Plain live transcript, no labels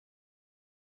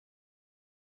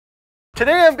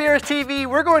Today on Beerus TV,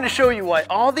 we're going to show you why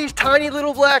all these tiny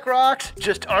little black rocks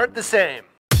just aren't the same.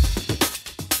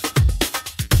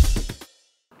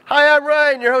 Hi, I'm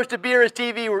Ryan, your host of Beerus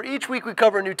TV, where each week we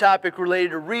cover a new topic related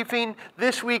to reefing.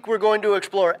 This week we're going to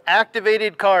explore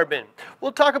activated carbon.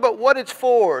 We'll talk about what it's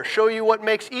for, show you what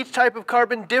makes each type of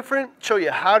carbon different, show you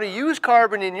how to use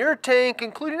carbon in your tank,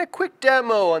 including a quick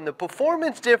demo on the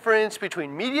performance difference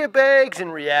between media bags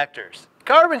and reactors.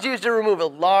 Carbon is used to remove a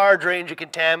large range of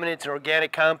contaminants and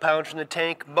organic compounds from the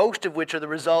tank, most of which are the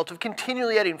result of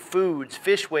continually adding foods,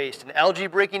 fish waste, and algae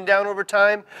breaking down over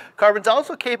time. Carbon is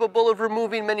also capable of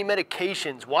removing many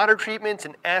medications, water treatments,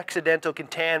 and accidental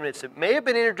contaminants that may have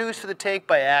been introduced to the tank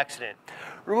by accident.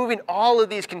 Removing all of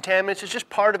these contaminants is just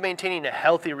part of maintaining a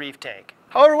healthy reef tank.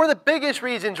 However, one of the biggest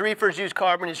reasons reefers use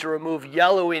carbon is to remove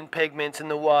yellowing pigments in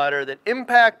the water that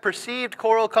impact perceived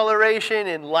coral coloration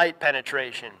and light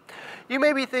penetration. You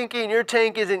may be thinking your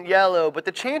tank isn't yellow, but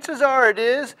the chances are it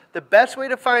is. The best way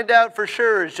to find out for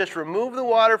sure is just remove the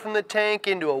water from the tank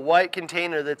into a white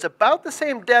container that's about the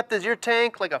same depth as your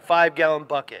tank, like a 5-gallon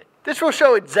bucket. This will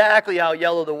show exactly how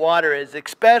yellow the water is,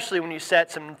 especially when you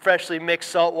set some freshly mixed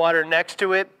salt water next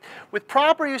to it. With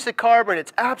proper use of carbon,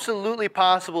 it's absolutely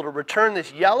possible to return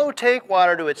this yellow tank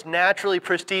water to its naturally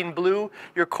pristine blue.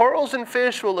 Your corals and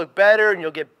fish will look better and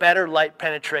you'll get better light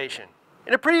penetration.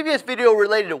 In a previous video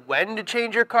related to when to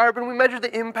change your carbon, we measured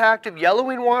the impact of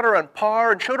yellowing water on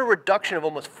PAR and showed a reduction of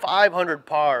almost 500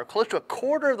 PAR. Close to a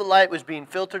quarter of the light was being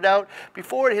filtered out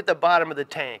before it hit the bottom of the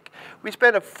tank. We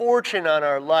spent a fortune on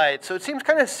our lights, so it seems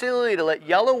kind of silly to let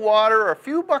yellow water or a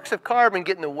few bucks of carbon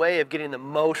get in the way of getting the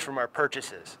most from our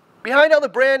purchases. Behind all the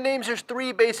brand names, there's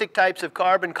 3 basic types of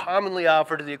carbon commonly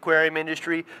offered to the aquarium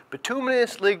industry: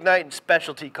 bituminous, lignite, and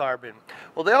specialty carbon.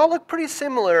 Well, they all look pretty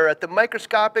similar. At the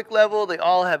microscopic level, they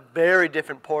all have very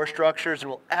different pore structures and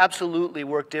will absolutely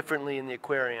work differently in the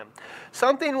aquarium.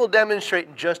 Something we'll demonstrate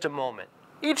in just a moment.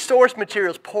 Each source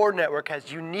material's pore network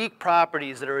has unique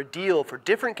properties that are ideal for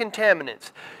different contaminants.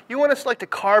 You want to select a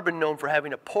carbon known for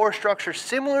having a pore structure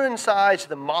similar in size to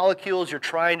the molecules you're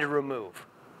trying to remove.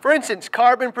 For instance,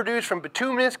 carbon produced from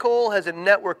bituminous coal has a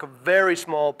network of very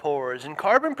small pores, and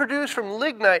carbon produced from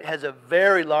lignite has a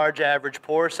very large average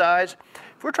pore size.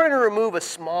 If we're trying to remove a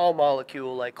small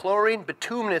molecule like chlorine,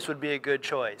 bituminous would be a good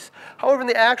choice. However, in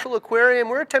the actual aquarium,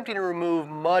 we're attempting to remove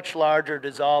much larger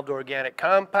dissolved organic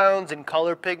compounds and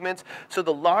color pigments, so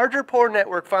the larger pore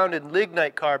network found in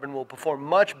lignite carbon will perform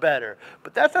much better.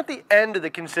 But that's not the end of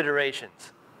the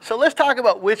considerations. So let's talk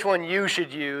about which one you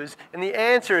should use, and the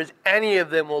answer is any of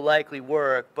them will likely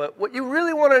work, but what you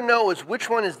really want to know is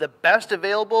which one is the best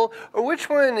available or which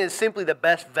one is simply the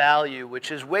best value,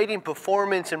 which is weighting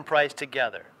performance and price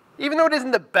together. Even though it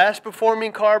isn't the best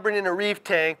performing carbon in a reef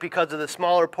tank because of the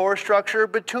smaller pore structure,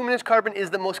 bituminous carbon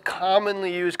is the most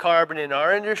commonly used carbon in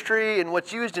our industry and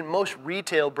what's used in most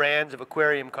retail brands of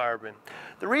aquarium carbon.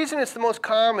 The reason it's the most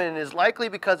common is likely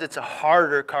because it's a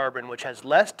harder carbon which has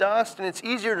less dust and it's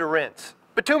easier to rinse.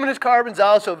 Bituminous carbon is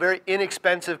also a very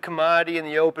inexpensive commodity in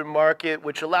the open market,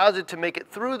 which allows it to make it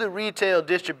through the retail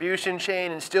distribution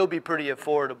chain and still be pretty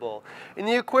affordable. In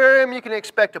the aquarium, you can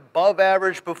expect above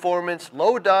average performance,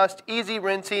 low dust, easy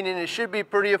rinsing, and it should be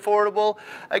pretty affordable.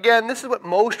 Again, this is what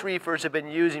most reefers have been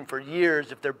using for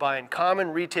years if they're buying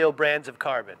common retail brands of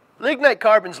carbon. Lignite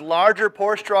carbon's larger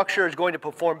pore structure is going to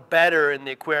perform better in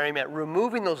the aquarium at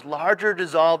removing those larger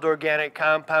dissolved organic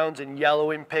compounds and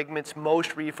yellowing pigments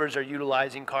most reefers are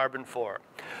utilizing carbon for.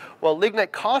 While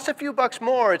lignite costs a few bucks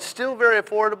more, it's still very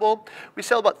affordable. We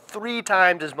sell about 3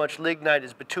 times as much lignite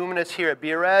as bituminous here at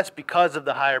Beerus because of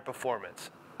the higher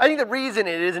performance. I think the reason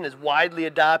it isn't as widely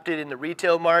adopted in the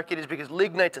retail market is because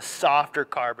lignite's a softer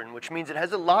carbon, which means it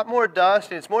has a lot more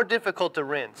dust and it's more difficult to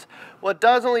rinse. While it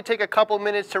does only take a couple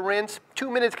minutes to rinse,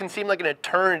 2 minutes can seem like an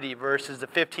eternity versus the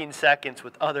 15 seconds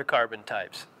with other carbon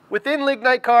types. Within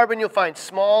lignite carbon, you'll find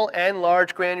small and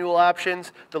large granule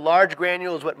options. The large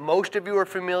granule is what most of you are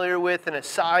familiar with and a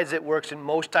size that works in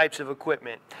most types of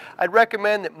equipment. I'd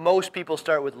recommend that most people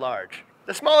start with large.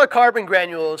 The smaller carbon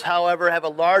granules, however, have a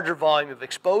larger volume of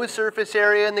exposed surface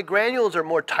area, and the granules are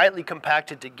more tightly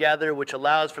compacted together, which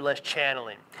allows for less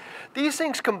channeling. These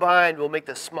things combined will make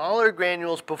the smaller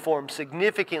granules perform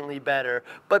significantly better,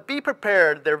 but be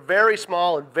prepared, they're very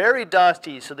small and very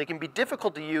dusty, so they can be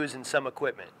difficult to use in some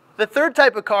equipment. The third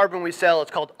type of carbon we sell is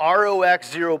called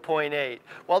ROX 0.8.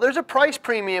 While there's a price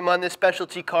premium on this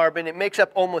specialty carbon, it makes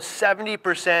up almost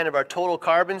 70% of our total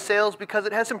carbon sales because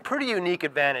it has some pretty unique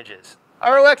advantages.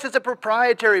 ROX is a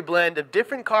proprietary blend of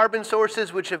different carbon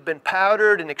sources which have been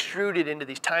powdered and extruded into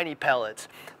these tiny pellets.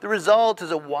 The result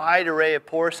is a wide array of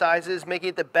pore sizes, making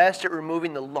it the best at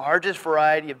removing the largest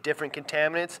variety of different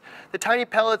contaminants. The tiny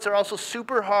pellets are also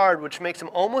super hard, which makes them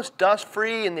almost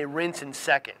dust-free, and they rinse in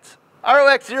seconds.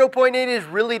 ROX 0.8 is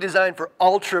really designed for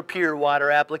ultra-pure water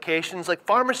applications like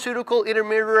pharmaceutical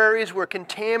intermediaries where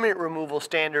contaminant removal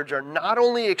standards are not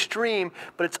only extreme,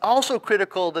 but it's also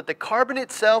critical that the carbon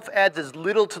itself adds as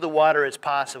little to the water as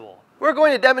possible. We're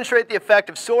going to demonstrate the effect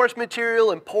of source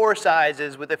material and pore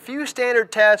sizes with a few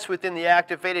standard tests within the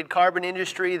activated carbon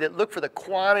industry that look for the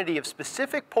quantity of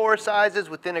specific pore sizes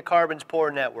within a carbon's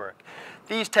pore network.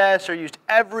 These tests are used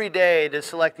every day to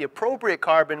select the appropriate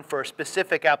carbon for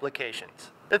specific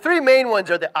applications. The three main ones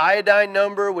are the iodine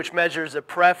number, which measures the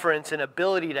preference and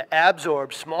ability to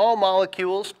absorb small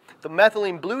molecules, the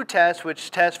methylene blue test,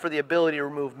 which tests for the ability to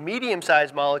remove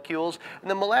medium-sized molecules,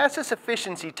 and the molasses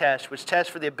efficiency test, which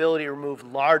tests for the ability to remove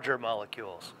larger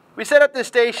molecules. We set up this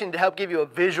station to help give you a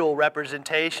visual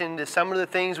representation to some of the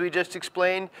things we just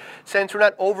explained. Since we're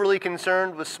not overly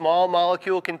concerned with small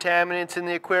molecule contaminants in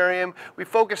the aquarium, we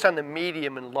focused on the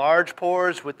medium and large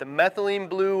pores with the methylene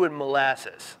blue and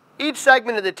molasses. Each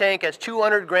segment of the tank has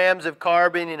 200 grams of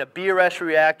carbon in a BRS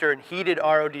reactor and heated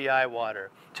RODI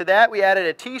water. To that, we added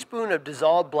a teaspoon of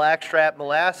dissolved blackstrap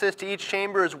molasses to each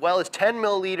chamber, as well as 10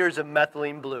 milliliters of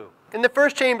methylene blue. In the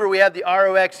first chamber, we have the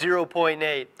ROX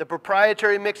 0.8. The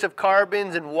proprietary mix of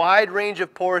carbons and wide range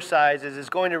of pore sizes is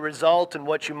going to result in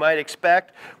what you might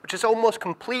expect, which is almost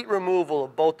complete removal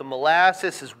of both the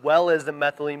molasses as well as the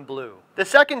methylene blue. The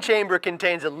second chamber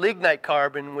contains a lignite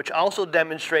carbon, which also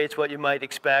demonstrates what you might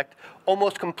expect,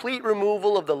 almost complete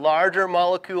removal of the larger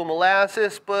molecule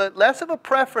molasses, but less of a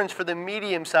preference for the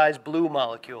medium-sized blue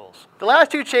molecules. The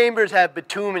last two chambers have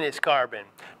bituminous carbon.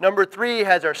 Number 3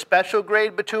 has our special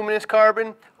grade bituminous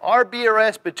carbon. Our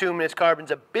BRS bituminous carbon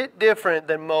is a bit different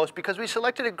than most because we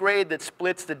selected a grade that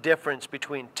splits the difference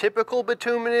between typical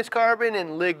bituminous carbon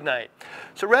and lignite.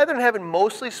 So rather than having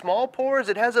mostly small pores,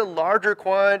 it has a larger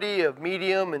quantity of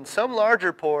medium and some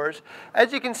larger pores.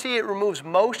 As you can see, it removes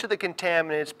most of the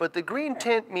contaminants, but the green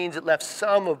tint means it left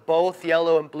some of both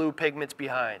yellow and blue pigments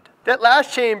behind. That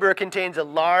last chamber contains a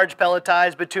large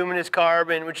pelletized bituminous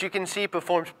carbon, which you can see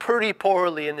performs pretty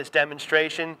poorly in this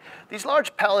demonstration. These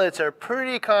large pellets are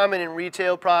pretty common in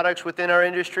retail products within our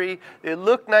industry. They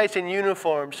look nice and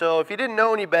uniform, so if you didn't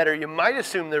know any better, you might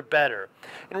assume they're better.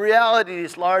 In reality,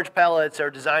 these large pellets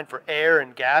are designed for air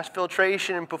and gas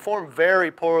filtration and perform very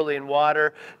poorly in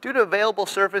water due to available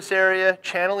surface area,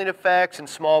 channeling effects, and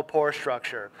small pore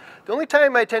structure. The only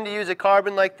time I tend to use a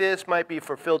carbon like this might be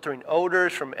for filtering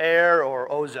odors from air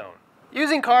or ozone.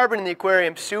 Using carbon in the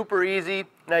aquarium is super easy.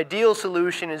 An ideal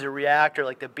solution is a reactor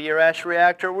like the BRS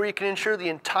reactor, where you can ensure the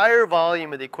entire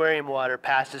volume of the aquarium water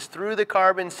passes through the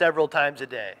carbon several times a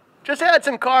day. Just add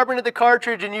some carbon to the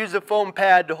cartridge and use the foam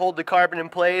pad to hold the carbon in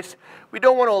place. We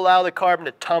don't want to allow the carbon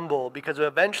to tumble because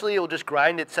eventually it will just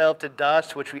grind itself to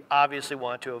dust, which we obviously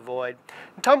want to avoid.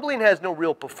 And tumbling has no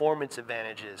real performance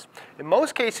advantages. In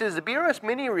most cases, the BRS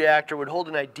mini reactor would hold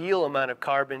an ideal amount of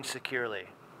carbon securely.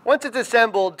 Once it's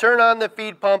assembled, turn on the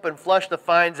feed pump and flush the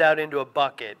fines out into a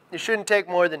bucket. It shouldn't take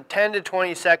more than 10 to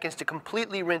 20 seconds to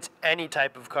completely rinse any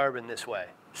type of carbon this way.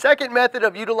 Second method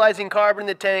of utilizing carbon in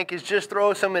the tank is just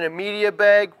throw some in a media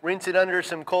bag, rinse it under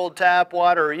some cold tap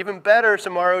water, or even better,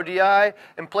 some RODI,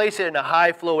 and place it in a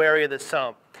high flow area of the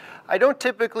sump. I don't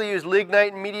typically use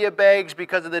lignite in media bags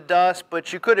because of the dust,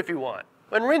 but you could if you want.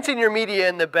 When rinsing your media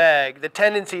in the bag, the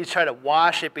tendency is to try to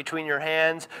wash it between your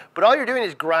hands, but all you're doing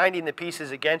is grinding the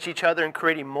pieces against each other and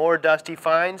creating more dusty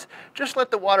fines. Just let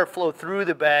the water flow through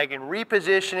the bag and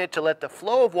reposition it to let the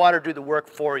flow of water do the work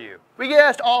for you. We get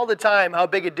asked all the time how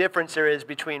big a difference there is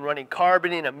between running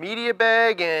carbon in a media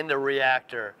bag and a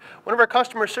reactor. One of our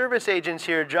customer service agents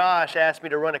here, Josh, asked me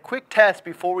to run a quick test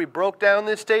before we broke down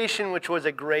this station, which was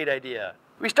a great idea.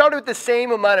 We started with the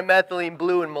same amount of methylene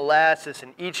blue and molasses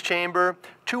in each chamber,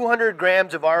 200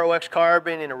 grams of ROX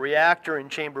carbon in a reactor in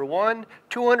chamber 1,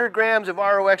 200 grams of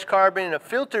ROX carbon in a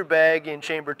filter bag in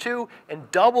chamber 2,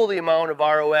 and double the amount of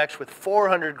ROX with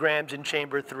 400 grams in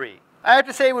chamber 3. I have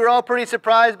to say we were all pretty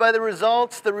surprised by the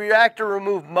results. The reactor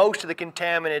removed most of the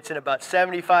contaminants in about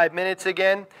 75 minutes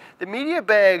again. The media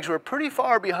bags were pretty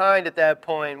far behind at that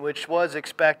point, which was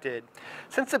expected.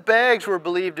 Since the bags were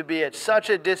believed to be at such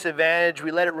a disadvantage,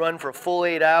 we let it run for a full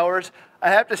 8 hours. I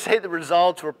have to say the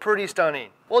results were pretty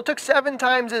stunning. Well, it took 7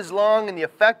 times as long, and the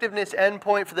effectiveness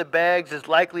endpoint for the bags is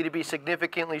likely to be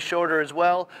significantly shorter as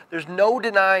well. There's no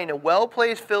denying a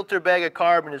well-placed filter bag of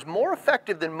carbon is more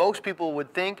effective than most people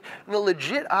would think, and a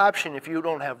legit option if you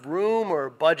don't have room or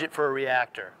budget for a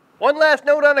reactor. One last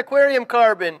note on aquarium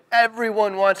carbon.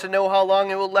 Everyone wants to know how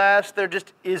long it will last. There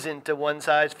just isn't a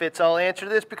one-size-fits-all answer to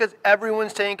this because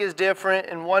everyone's tank is different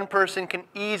and one person can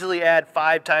easily add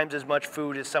 5 times as much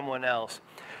food as someone else.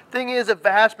 Thing is, a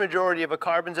vast majority of a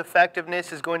carbon's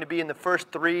effectiveness is going to be in the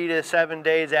first 3 to 7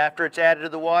 days after it's added to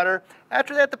the water.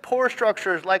 After that, the pore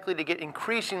structure is likely to get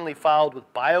increasingly fouled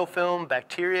with biofilm,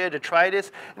 bacteria,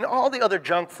 detritus, and all the other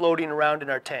junk floating around in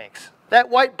our tanks. That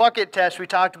white bucket test we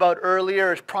talked about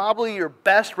earlier is probably your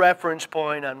best reference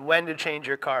point on when to change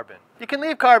your carbon. You can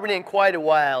leave carbon in quite a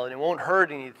while and it won't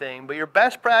hurt anything, but your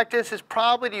best practice is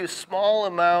probably to use small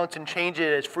amounts and change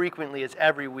it as frequently as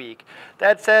every week.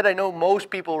 That said, I know most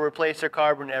people replace their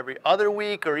carbon every other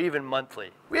week or even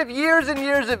monthly. We have years and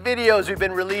years of videos we've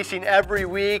been releasing every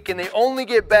week and they only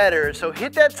get better, so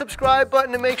hit that subscribe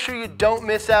button to make sure you don't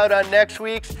miss out on next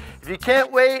week's. If you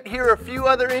can't wait, here are a few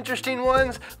other interesting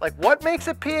ones, like what makes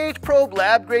a pH probe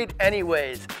lab grade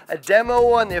anyways, a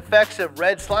demo on the effects of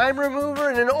red slime remover,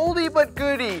 and an oldie but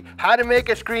goodie, how to make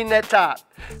a screen net top.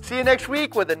 See you next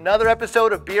week with another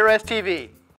episode of BRS TV.